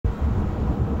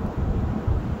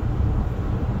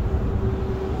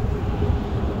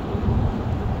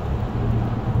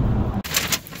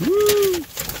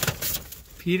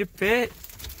Peter Pitt.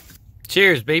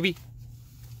 Cheers, baby.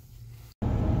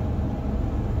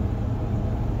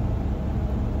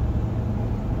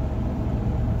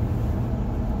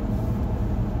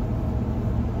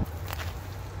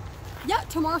 Yeah,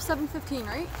 tomorrow 7:15,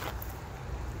 right?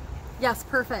 Yes,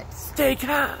 perfect. Stay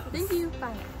calm. Thank you.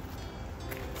 Bye.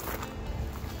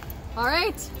 All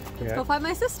right, let's go find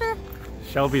my sister.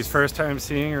 Shelby's first time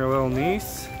seeing her little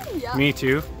niece. Yeah. Me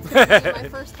too. My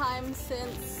first time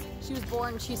since she was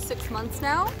born. She's 6 months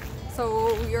now.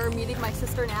 So we are meeting my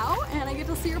sister now, and I get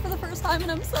to see her for the first time,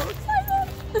 and I'm so excited.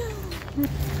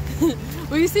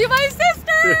 Will you see my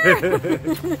sister?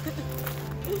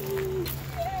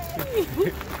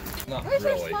 Not Where's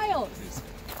really. your smile?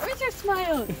 Where's your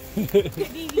smile?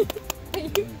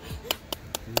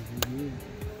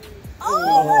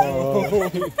 Oh!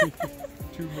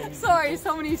 Too many. Sorry,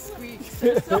 so many squeaks.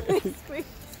 There's so many squeaks.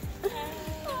 Oh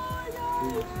my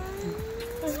god.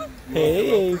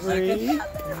 Hey, Avery. You're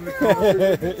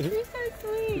so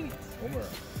sweet.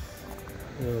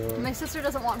 My sister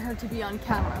doesn't want her to be on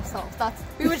camera, so that's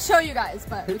we would show you guys,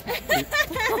 but we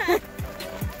can't.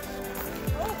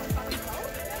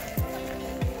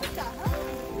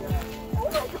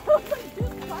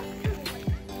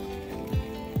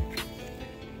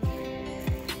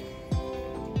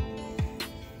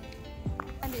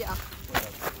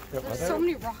 There's so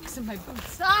many rocks in my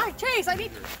boots. Ah, Chase, I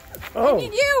need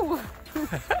you!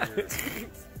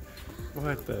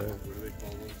 What the?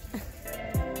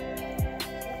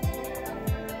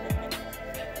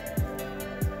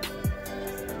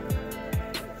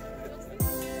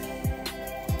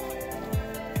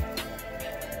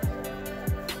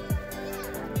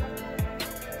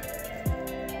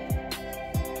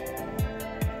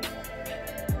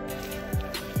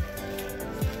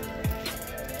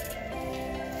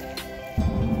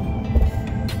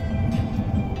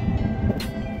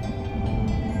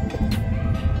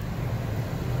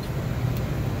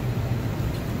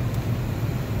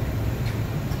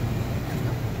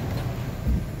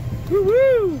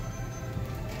 Woo-woo!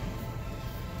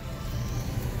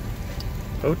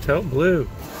 Hotel Blue.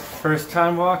 First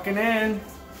time walking in.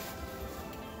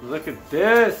 Look at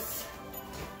this.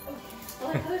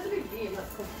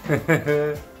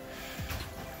 This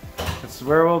is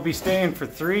where we'll be staying for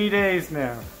 3 days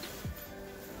now.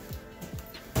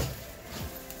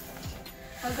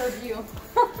 How's our view?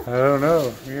 I don't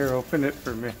know. Here, open it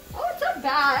for me. Oh, it's not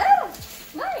bad.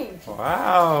 Nice.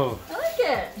 Wow. I like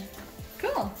it.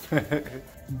 Cool.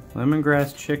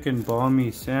 Lemongrass chicken banh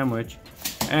mi sandwich.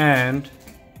 And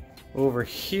over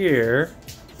here,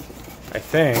 I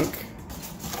think,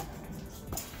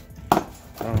 I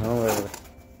don't know whether,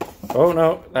 oh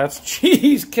no, that's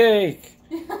cheesecake.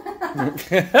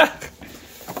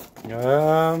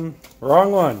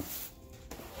 Wrong one.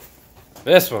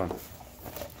 This one.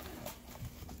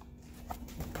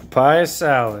 Papaya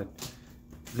salad.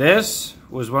 This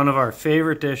was one of our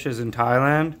favorite dishes in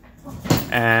Thailand,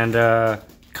 and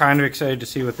kind of excited to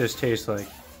see what this tastes like.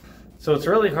 So it's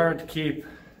really hard to keep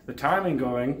the timing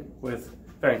going with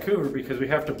Vancouver because we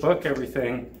have to book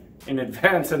everything in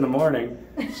advance in the morning.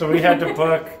 So we had to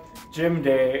book gym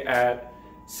day at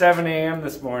 7 a.m.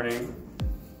 this morning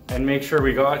and make sure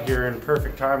we got here in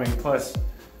perfect timing, plus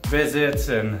visits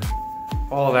and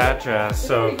all that jazz.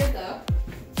 So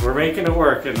we're making it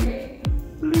work. And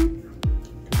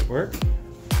did it work?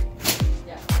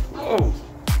 Yeah. Oh.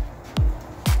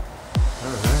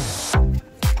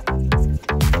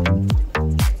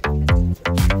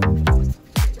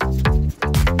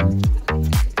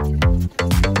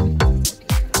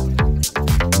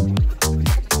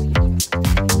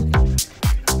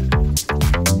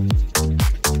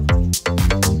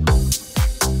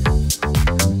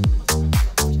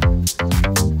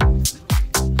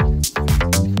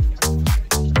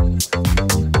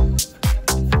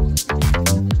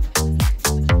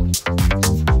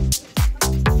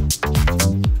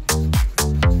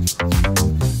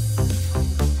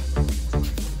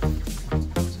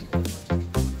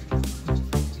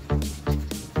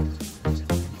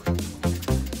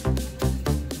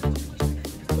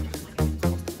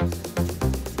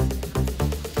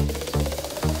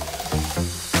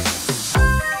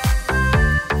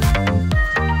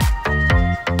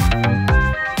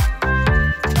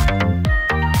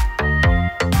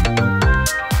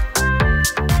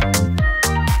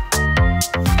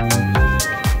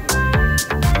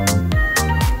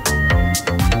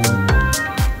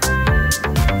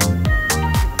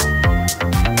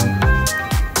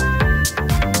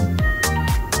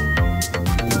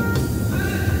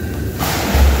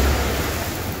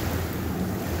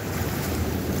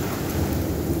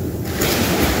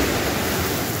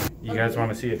 guys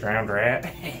want to see a drowned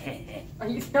rat? Are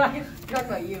you talking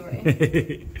about you,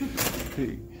 right?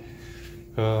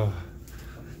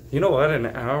 You know what? An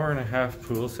hour-and-a-half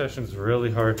pool session is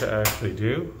really hard to actually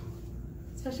do.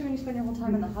 Especially when you spend your whole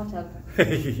time in the hot tub.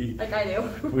 Like I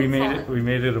do. We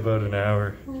made it about an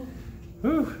hour.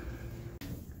 Whew.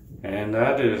 And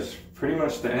that is pretty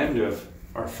much the end of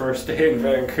our first day in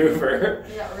Vancouver.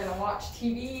 Yeah, we're gonna watch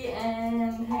TV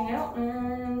and hang out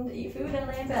and eat food and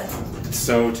lay in bed.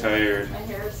 So tired. My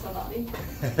hair is so naughty.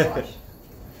 Gosh.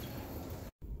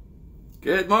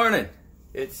 Good morning.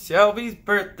 It's Shelby's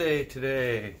birthday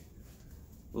today.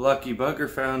 Lucky bugger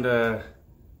found a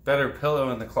better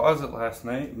pillow in the closet last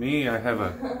night. Me, I have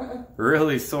a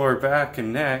really sore back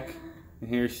and neck. And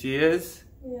here she is,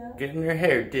 getting her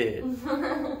hair did.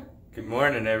 Good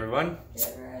morning, everyone.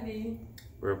 Get ready.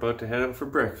 We're about to head out for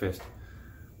breakfast.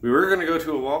 We were going to go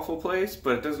to a waffle place,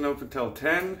 but it doesn't open till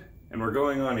 10. And we're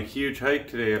going on a huge hike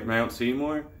today at Mount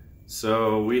Seymour.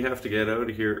 So we have to get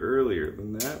out of here earlier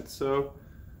than that. So,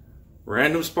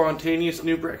 random spontaneous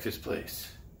new breakfast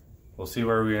place. We'll see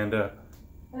where we end up.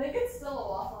 I think it's still a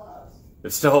Waffle House.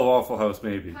 It's still a Waffle House,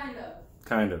 maybe. Kind of.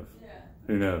 Kind of. Yeah.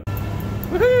 Who knows?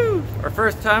 Woohoo! Our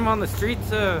first time on the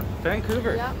streets of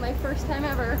Vancouver. Yeah, my first time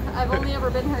ever. I've only ever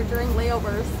been here during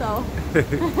layovers, so.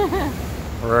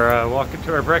 We're walking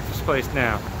to our breakfast place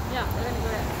now. Yeah, we're gonna go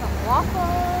get some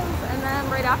waffles, and then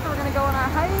right after we're gonna go on our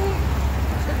hike.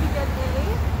 Should be a good day.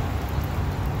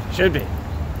 Should be.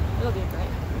 It'll be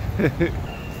great.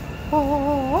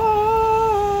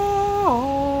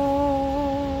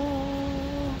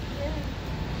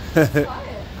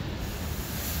 Quiet.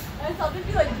 I thought it'd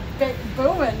be like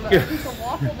booming, but a piece of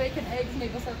waffle, bacon, eggs,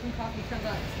 maple syrup, and coffee turned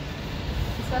out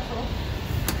special.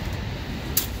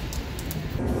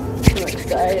 I'm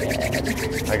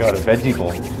excited. I got a veggie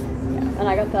bowl. Yeah, and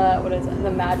I got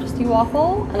the Majesty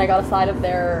waffle, and I got a side of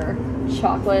their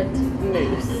chocolate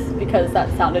mousse because that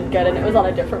sounded good, and it was on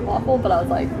a different waffle, but I was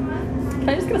like, can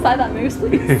I just get a side of that mousse,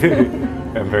 please?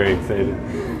 I'm very excited.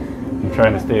 I'm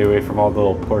trying to stay away from all the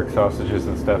little pork sausages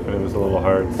and stuff, and it was a little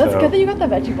hard. That's good that you got the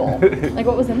veggie bowl. Like,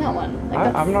 what was in that one?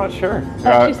 Like, I'm not sure.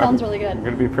 That actually sounds really good. I'm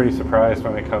going to be pretty surprised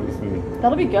when it comes. And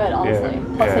that'll be good, honestly.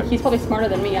 Yeah, Plus, yeah. like, he's probably smarter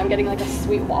than me. I'm getting like a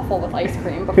sweet waffle with ice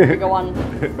cream before we go on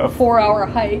a 4-hour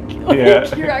hike. Like,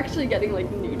 Yeah. You're actually getting like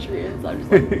nutrients. I'm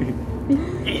just like,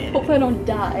 hopefully I don't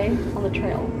die on the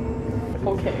trail.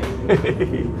 Okay.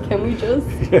 Can we just?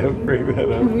 Yeah, bring that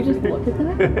up. Can we just look at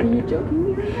that? Are you joking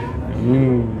me right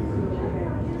now?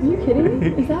 Are you kidding me?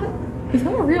 Is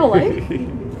that real life?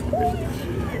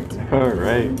 All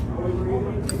right.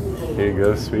 Here you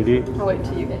go, sweetie. I'll wait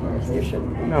till you get yours. You should.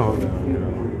 No.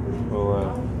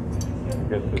 We'll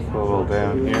get this little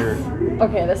down here.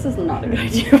 Okay, this is not a good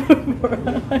idea for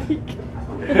a hike.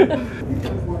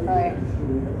 Alright.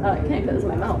 I can't fit this in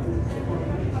my mouth.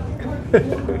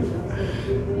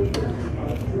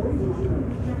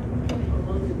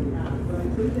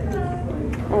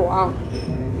 Oh wow.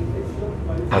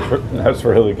 That's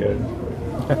really good.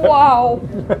 Wow.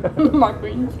 My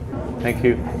queen. Thank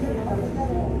you.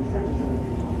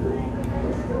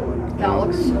 That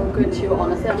looks so good too,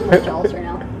 honestly. I'm so jealous right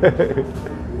now.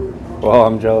 Well,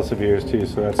 I'm jealous of yours too,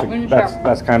 so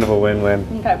that's kind of a win-win.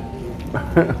 Okay.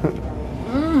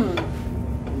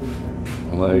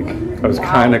 Like, I was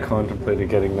kind of contemplating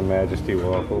getting the Majesty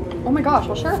waffle. Oh my gosh,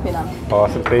 well share with me then.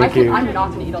 Awesome, thank you. I'm not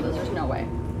going to eat all this, there's no way.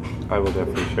 I will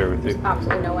definitely share with you.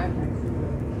 Absolutely no way.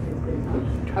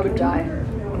 I would die.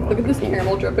 Look at this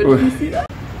caramel drippage, can you see that?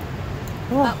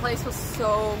 That place was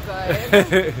so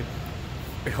good.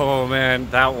 Oh man,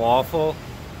 that waffle.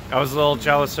 I was a little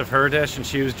jealous of her dish and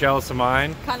she was jealous of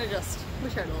mine. Kind of just, we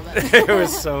shared a little bit. It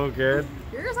was so good.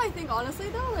 Yours, I think, honestly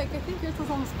though, like, I think yours was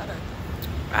almost better.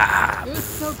 Ah, it was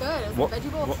so good. It was a veggie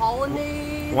bowl with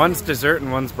hollandaise. One's dessert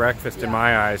and one's breakfast in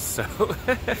my eyes, so.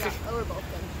 Yeah, they were both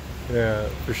good. Yeah,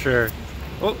 for sure.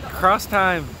 Oh, cross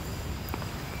time.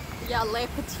 Yeah,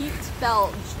 Petit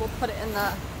Belge. We'll put it in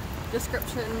the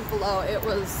description below. It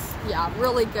was, yeah,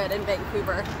 really good in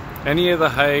Vancouver. Any of the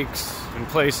hikes and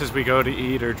places we go to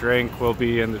eat or drink will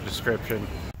be in the description.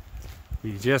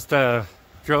 We just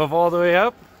drove all the way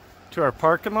up to our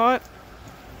parking lot.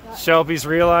 Yeah. Shelby's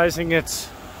realizing it's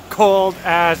cold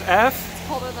as F. It's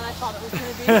colder than I thought it was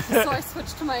going to be, so I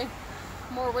switched to my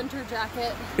more winter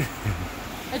jacket.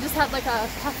 I just had like a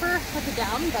puffer like a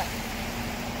down, but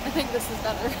I think this is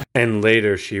better. And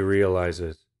later she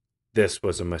realizes this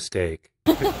was a mistake.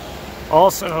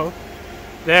 Also,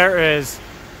 there is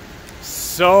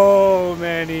so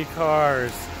many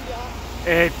cars.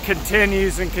 Yeah. It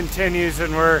continues and continues,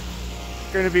 and we're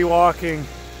going to be walking.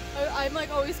 I'm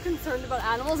like always concerned about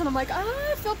animals, and I'm like, I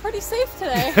feel pretty safe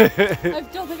today. I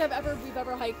don't think we've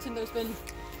ever hiked and there's been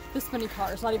this many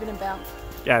cars, not even in Banff.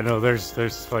 Yeah, no,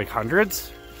 there's like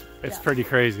hundreds. It's pretty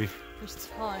crazy. There's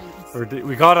tons.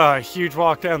 We got a huge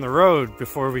walk down the road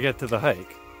before we get to the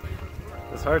hike.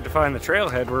 It's hard to find the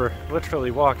trailhead. We're literally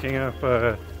walking up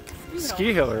a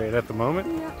ski hill right at the moment.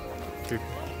 Yeah.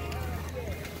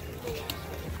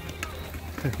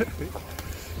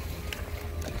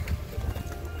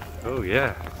 Oh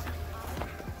yeah.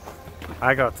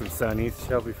 I got some sunnies.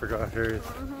 Shelby forgot hers.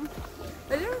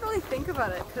 I didn't really think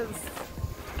about it because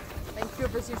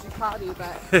Vancouver's usually cloudy,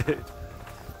 but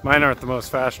mine aren't the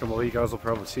most fashionable. You guys will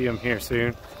probably see them here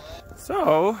soon.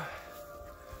 So,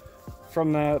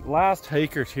 from that last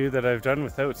hike or two that I've done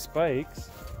without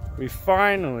spikes, we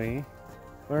finally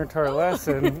learned our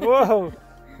lesson. Whoa!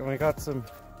 And we got some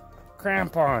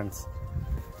crampons.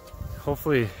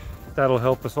 Hopefully that'll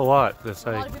help us a lot this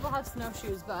hike. A lot of people have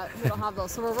snowshoes, but we don't have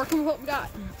those, so we're working with what we got.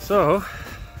 So,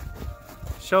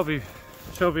 Shelby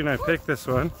and I picked this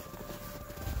one.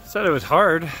 Said it was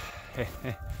hard.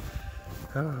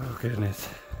 Oh goodness.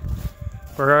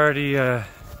 We're already, I've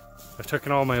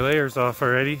taken all my layers off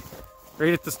already.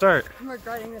 Right at the start. I'm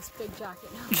regretting this big jacket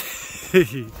now.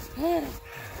 It's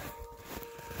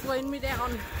weighing me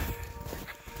down.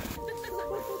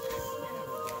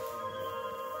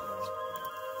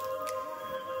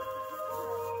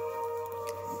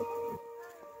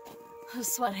 I'm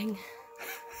sweating.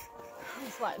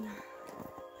 I'm sweating.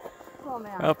 Oh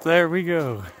man. Up there we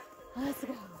go. Let's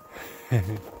go.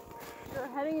 We're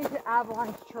heading into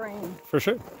avalanche terrain. For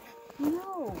sure.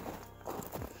 No.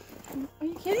 Are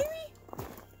you kidding me?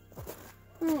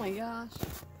 Oh my gosh.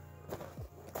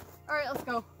 Alright, let's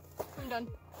go. I'm done.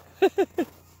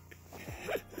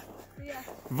 Yeah.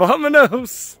 Vamonos!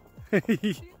 See you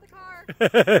at the car. I'll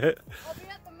be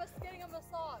at the getting a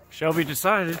massage. Shelby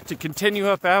decided to continue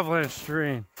up avalanche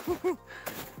terrain.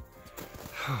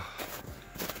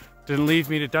 Didn't leave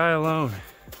me to die alone.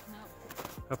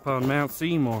 No. Up on Mount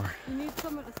Seymour. You need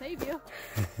someone to save you.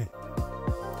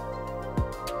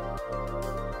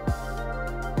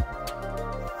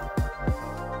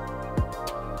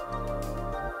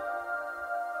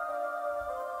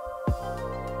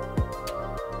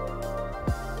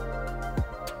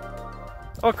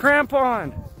 Oh,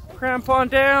 crampon! Crampon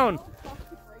down!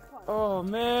 Oh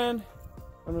man!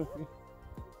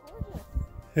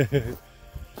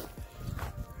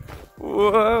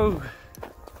 Whoa!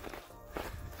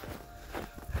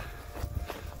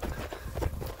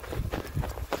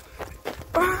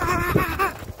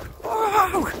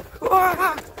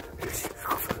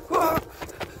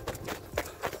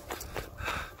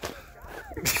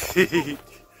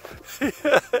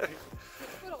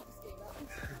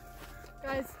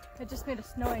 Guys, I just made a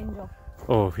snow angel.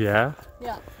 Oh yeah?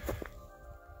 Yeah.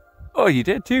 Oh, you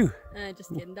did too? Just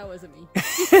kidding, that wasn't me.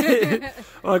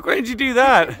 I'm like, why did you do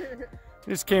that? It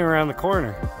just came around the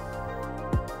corner.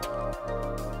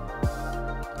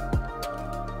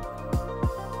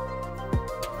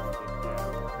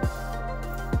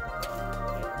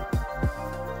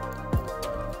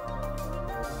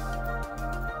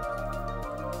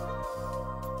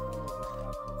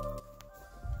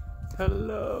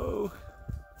 Hello?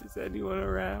 Is anyone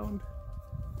around?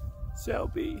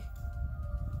 Shelby?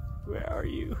 Where are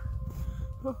you?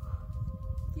 Oh.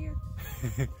 Here.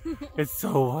 It's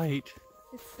so white.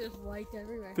 It's just white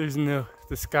everywhere. There's no,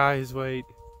 the sky is white.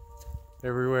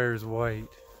 Everywhere is white.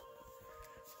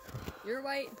 You're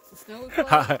white, the snow is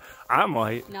white. I'm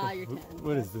white. Nah, you're tan.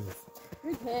 What is this?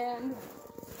 You're tan.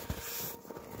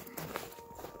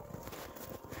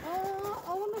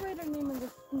 I want to write our name in the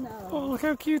snow. Oh, look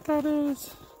how cute that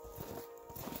is.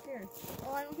 Here.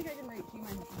 Oh, I don't think I can write. You might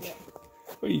have to do it.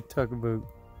 What are you talking about?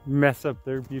 Mess up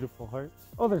their beautiful heart.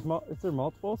 Oh, is there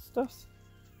multiple stuffs?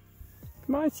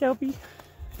 Come on, Shelby.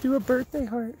 Do a birthday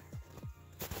heart.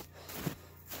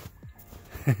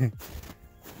 What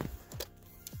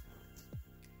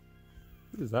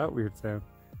is that weird sound?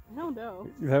 I don't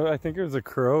know. I think it was a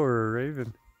crow or a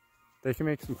raven. They can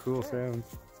make some cool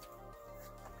sounds.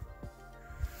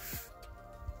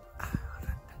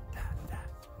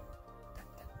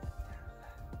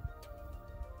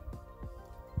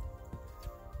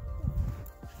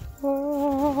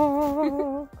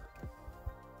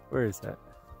 Where is that?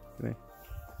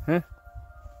 Huh?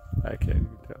 I can't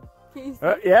even tell.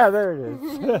 Yeah, there it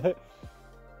is.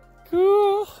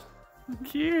 Cool.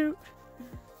 Cute.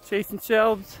 Chase and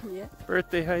Shelby's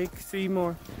birthday hike,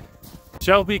 Seymour.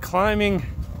 Shelby climbing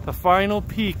the final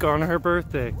peak on her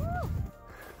birthday. Woo!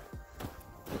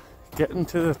 Getting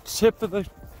to the tip of the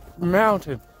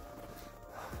mountain.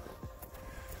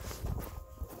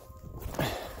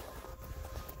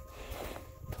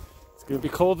 gonna be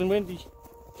cold and windy.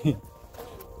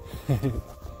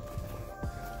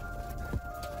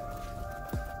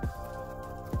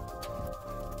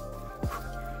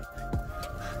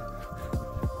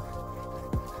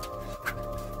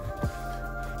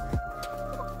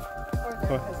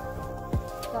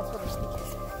 That's what our sneak is.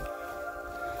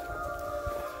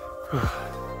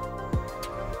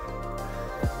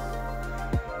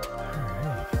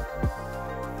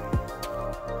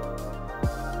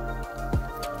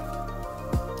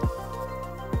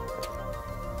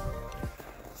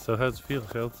 So how's it feel,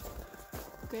 Shelby?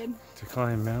 Good. To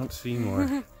climb Mount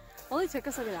Seymour. Only took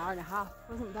us like an hour and a half.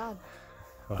 Wasn't bad.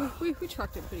 Wow. We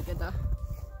trucked it pretty good though.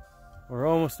 We're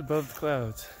almost above the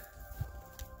clouds.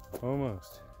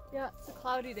 Almost. Yeah, it's a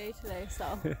cloudy day today,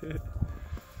 so.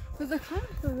 But they're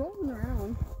rolling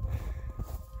around.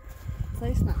 It's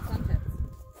nice not sun hits.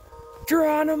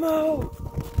 Geronimo!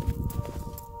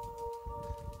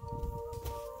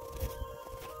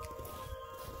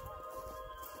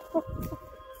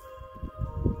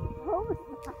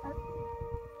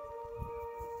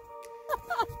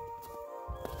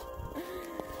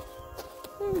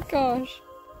 Oh gosh.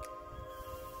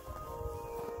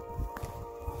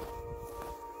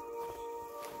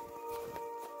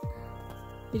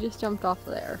 He just jumped off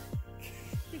there.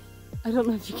 I don't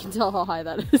know if you can tell how high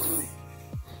that is.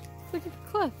 It's like a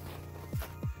cliff.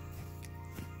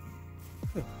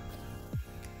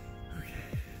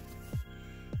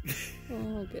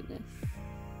 Oh goodness.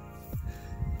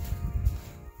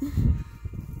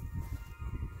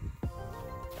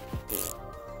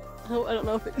 Oh, I don't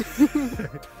know if it...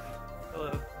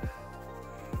 Hello.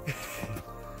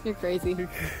 You're crazy.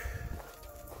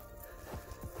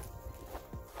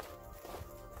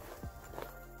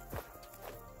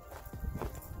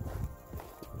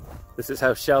 This is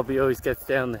how Shelby always gets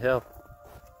down the hill.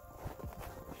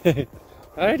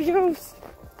 Adios!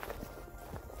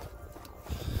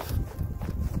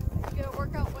 You get a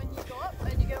workout when you go up,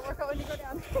 and you get a workout when you go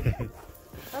down.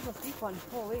 That's a steep one.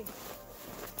 Holy.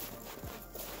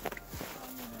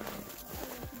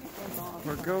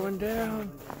 We're going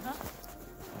down. Huh?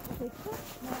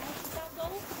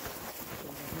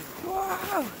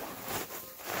 Wow!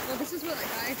 Well, this is where that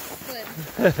guy slid.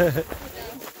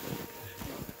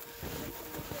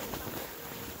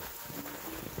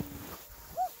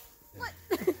 What?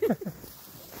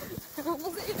 I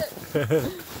almost ate it.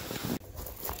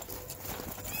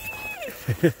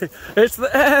 It's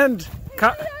the end!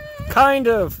 Kind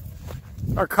of.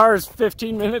 Our car's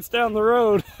 15 minutes down the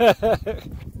road.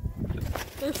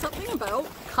 There's something about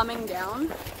coming down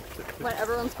when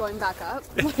everyone's going back up.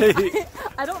 Like,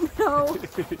 I don't know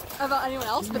about anyone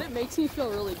else, but it makes me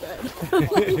feel really good.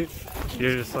 Like,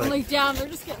 you're just like, I'm like, damn, they're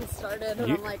just getting started,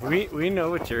 and I'm like, oh, we know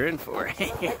what you're in for. I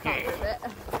conquered it.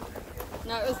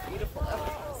 No, it was beautiful though.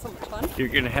 It was so much fun. You're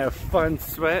gonna have fun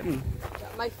sweating. Yeah,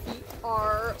 my feet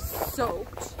are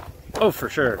soaked. Oh, for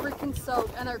sure. Freaking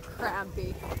soaked, and they're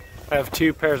crampy. I have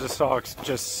 2 pairs of socks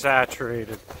just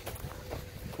saturated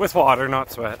with water,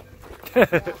 not sweat.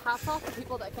 Hats off to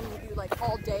people that can do like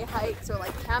all day hikes or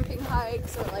like camping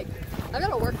hikes or like, I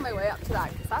gotta work my way up to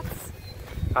that because that's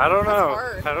I don't know.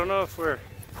 hard. I don't know if we're.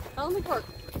 I don't think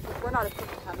we're not a people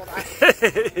to handle that.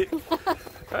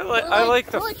 I like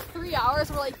the. For like 3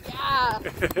 hours, we're like, yeah.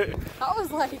 That was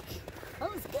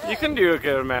good. You can do a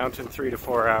good amount in 3 to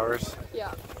 4 hours.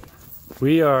 Yeah.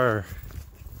 We are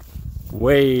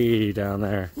way down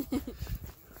there.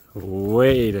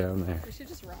 Way down there. We should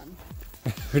just run.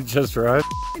 Just run.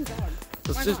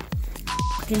 Let's Let's just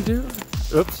fucking do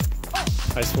it. Oops.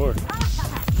 I swore.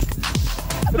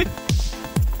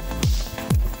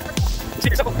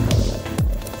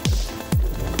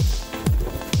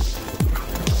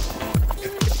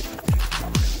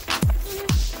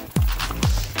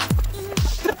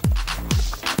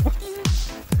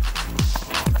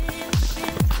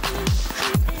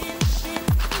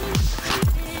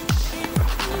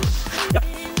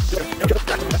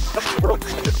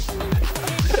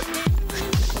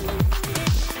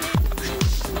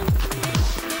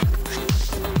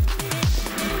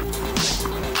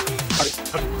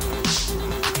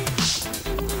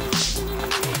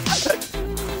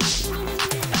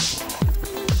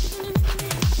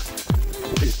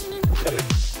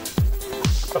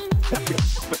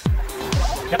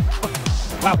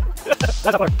 Wow. That's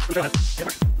up there. We're down there.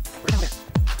 We're down there.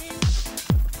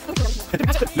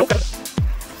 Nope.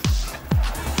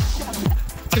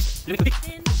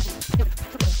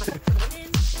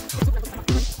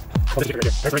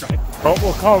 Oh,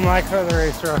 we'll call Micro the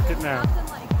race rocket now.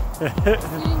 Nothing like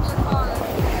seeing your car.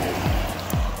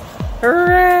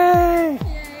 Hooray!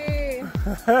 Yay!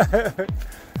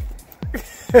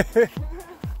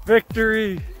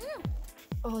 Victory!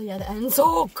 Oh yeah, the end's,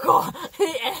 oh god,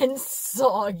 the end's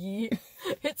soggy.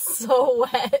 It's so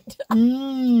wet.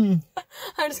 I'm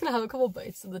just gonna have a couple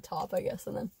bites of the top, I guess,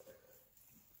 and then.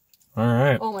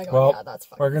 Alright. Oh my god, well, yeah, that's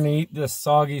fucking. We're gonna eat this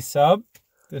soggy sub.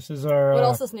 This is our... What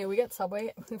else is new? We get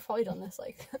Subway. We've probably done this,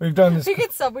 like... We've done this... We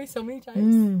get Subway so many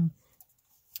times.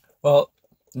 Well,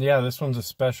 yeah, this one's a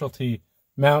specialty.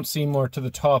 Mount Seymour to the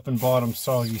top and bottom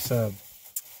soggy sub.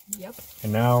 Yep.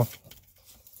 And now,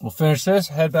 we'll finish this,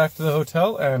 head back to the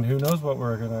hotel, and who knows what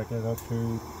we're gonna get up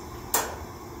to.